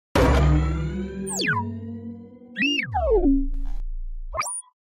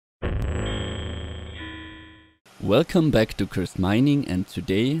Welcome back to Cursed Mining, and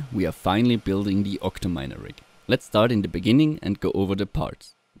today we are finally building the Octominer rig. Let's start in the beginning and go over the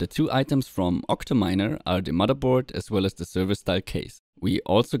parts. The two items from Octominer are the motherboard as well as the server style case. We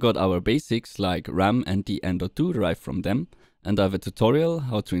also got our basics like RAM and the M.2 derived from them, and I have a tutorial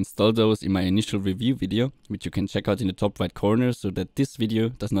how to install those in my initial review video, which you can check out in the top right corner so that this video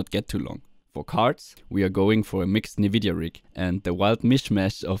does not get too long. For cards, we are going for a mixed nVidia rig, and the wild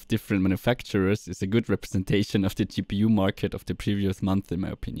mishmash of different manufacturers is a good representation of the GPU market of the previous month in my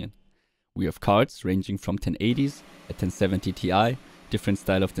opinion. We have cards ranging from 1080s, a 1070 Ti, different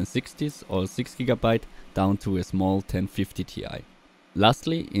style of 1060s, all 6GB, down to a small 1050 Ti.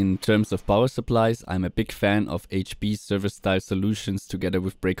 Lastly, in terms of power supplies, I'm a big fan of HP's server style solutions together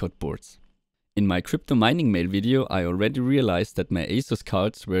with breakout boards. In my crypto mining mail video, I already realized that my ASUS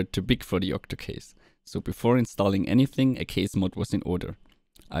cards were too big for the Octo case, so before installing anything, a case mod was in order.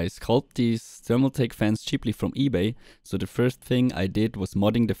 I scalped these Thermaltake fans cheaply from eBay, so the first thing I did was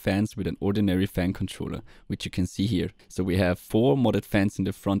modding the fans with an ordinary fan controller, which you can see here. So we have 4 modded fans in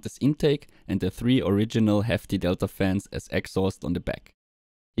the front as intake and the 3 original hefty Delta fans as exhaust on the back.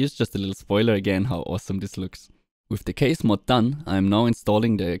 Here's just a little spoiler again how awesome this looks. With the case mod done, I am now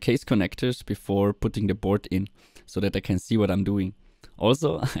installing the case connectors before putting the board in, so that I can see what I'm doing.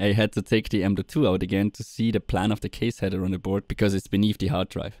 Also, I had to take the M.2 out again to see the plan of the case header on the board because it's beneath the hard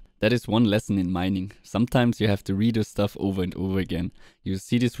drive. That is one lesson in mining. Sometimes you have to redo stuff over and over again. You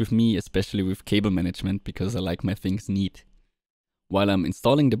see this with me, especially with cable management, because I like my things neat. While I'm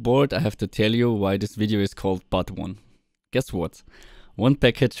installing the board, I have to tell you why this video is called Part 1. Guess what? One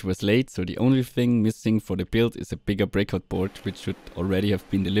package was late, so the only thing missing for the build is a bigger breakout board, which should already have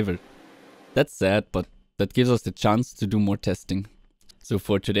been delivered. That's sad, but that gives us the chance to do more testing. So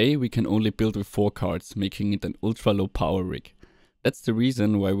for today we can only build with 4 cards, making it an ultra low power rig. That's the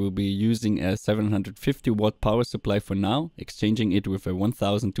reason why we'll be using a 750 watt power supply for now, exchanging it with a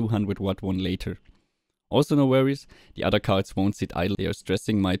 1200 watt one later. Also no worries, the other cards won't sit idle, they are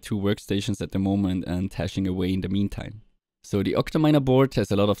stressing my 2 workstations at the moment and hashing away in the meantime. So the Octominer board has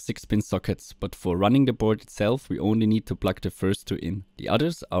a lot of 6-pin sockets, but for running the board itself we only need to plug the first 2 in. The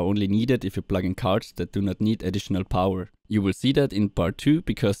others are only needed if you plug in cards that do not need additional power. You will see that in part 2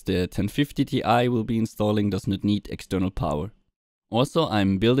 because the 1050 Ti we'll be installing does not need external power. Also,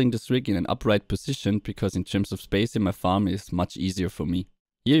 I'm building this rig in an upright position because in terms of space in my farm is much easier for me.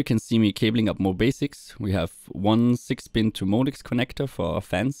 Here you can see me cabling up more basics. We have one 6-pin to Modex connector for our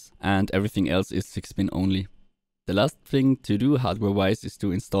fans and everything else is 6-pin only. The last thing to do hardware-wise is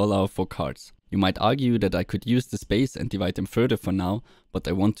to install our 4 cards. You might argue that I could use the space and divide them further for now, but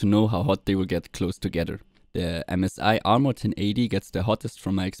I want to know how hot they will get close together. The MSI Armor 1080 gets the hottest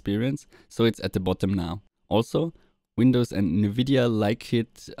from my experience, so it's at the bottom now. Also, Windows and nVidia like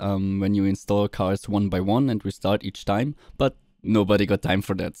it when you install cards one by one and restart each time, but nobody got time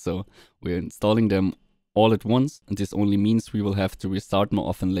for that, so we're installing them all at once, and this only means we will have to restart more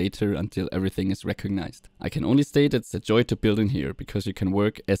often later until everything is recognized. I can only state it's a joy to build in here, because you can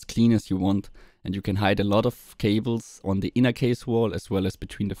work as clean as you want, and you can hide a lot of cables on the inner case wall as well as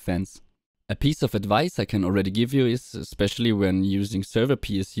between the fans. A piece of advice I can already give you is, especially when using server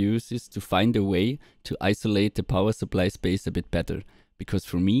PSUs, is to find a way to isolate the power supply space a bit better. Because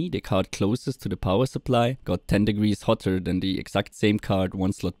for me, the card closest to the power supply got 10 degrees hotter than the exact same card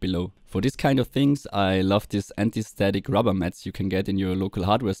one slot below. For this kind of things, I love these anti-static rubber mats you can get in your local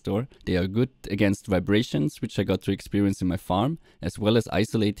hardware store. They are good against vibrations, which I got to experience in my farm, as well as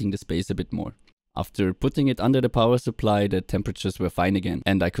isolating the space a bit more. After putting it under the power supply, the temperatures were fine again,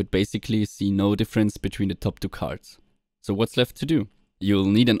 and I could basically see no difference between the top 2 cards. So what's left to do? You'll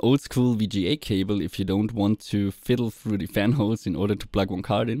need an old school VGA cable if you don't want to fiddle through the fan holes in order to plug one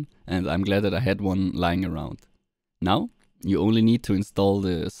card in, and I'm glad that I had one lying around. Now, you only need to install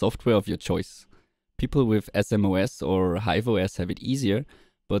the software of your choice. People with SMOS or HiveOS have it easier,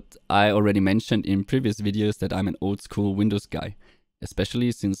 but I already mentioned in previous videos that I'm an old school Windows guy,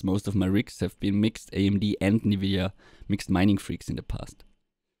 especially since most of my rigs have been mixed AMD and nVidia mixed mining freaks in the past.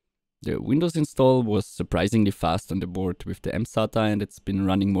 The Windows install was surprisingly fast on the board with the mSATA, and it's been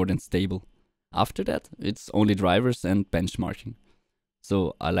running more than stable. After that, it's only drivers and benchmarking.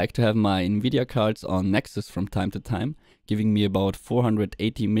 So I like to have my nVidia cards on Nexus from time to time, giving me about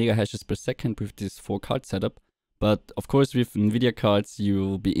 480 megahashes per second with this 4 card setup. But of course with nVidia cards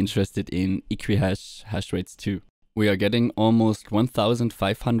you'll be interested in equihash hash rates too. We are getting almost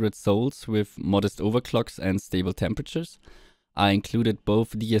 1500 souls with modest overclocks and stable temperatures. I included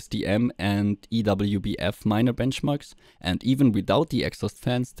both DSDM and EWBF miner benchmarks, and even without the exhaust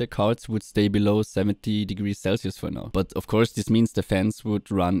fans, the cards would stay below 70 degrees Celsius for now. But of course, this means the fans would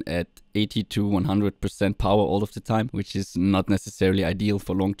run at 80 to 100% power all of the time, which is not necessarily ideal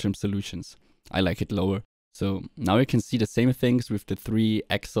for long-term solutions. I like it lower. So now you can see the same things with the 3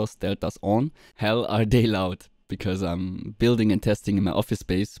 exhaust deltas on. Hell, are they loud, because I'm building and testing in my office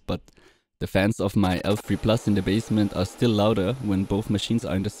space, but the fans of my L3 Plus in the basement are still louder when both machines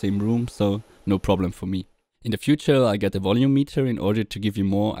are in the same room, so no problem for me. In the future I'll get a volume meter in order to give you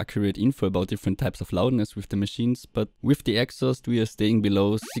more accurate info about different types of loudness with the machines, but with the exhaust we are staying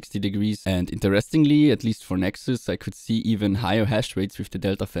below 60 degrees, and interestingly, at least for Nexus, I could see even higher hash rates with the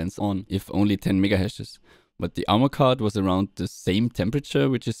delta fans on, if only 10 megahashes. But the armor card was around the same temperature,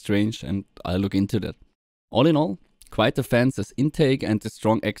 which is strange, and I'll look into that. All in all, quite the fans as intake and the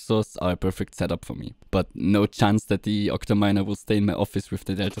strong exhausts are a perfect setup for me. But no chance that the Octominer will stay in my office with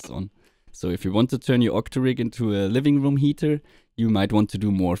the deltas on. So if you want to turn your Octorig into a living room heater, you might want to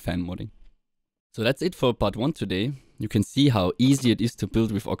do more fan modding. So that's it for part 1 today. You can see how easy it is to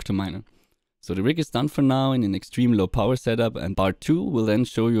build with Octominer. So the rig is done for now in an extreme low power setup, and part 2 will then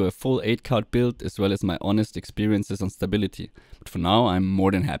show you a full 8 card build as well as my honest experiences on stability. But for now I'm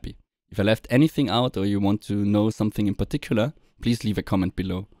more than happy. If I left anything out or you want to know something in particular, please leave a comment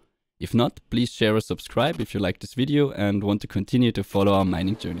below. If not, please share or subscribe if you like this video and want to continue to follow our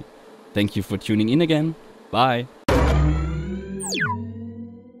mining journey. Thank you for tuning in again. Bye!